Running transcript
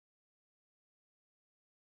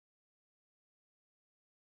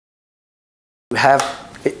Have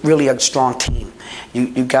really a strong team.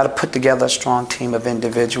 You got to put together a strong team of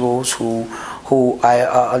individuals who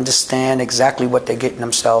understand exactly what they're getting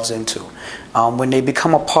themselves into. When they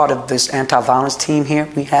become a part of this anti-violence team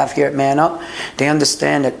we have here at Man Up, they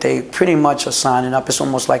understand that they pretty much are signing up. It's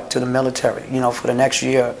almost like to the military, for the next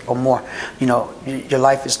year or more. Your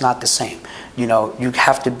life is not the same. You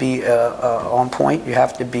have to be on point. You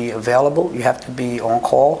have to be available. You have to be on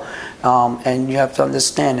call. And you have to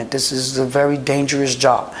understand that this is a very dangerous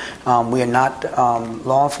job. We are not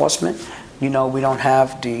law enforcement. We don't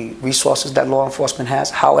have the resources that law enforcement has.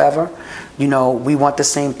 However, we want the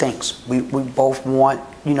same things. We both want,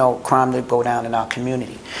 crime to go down in our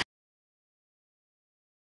community.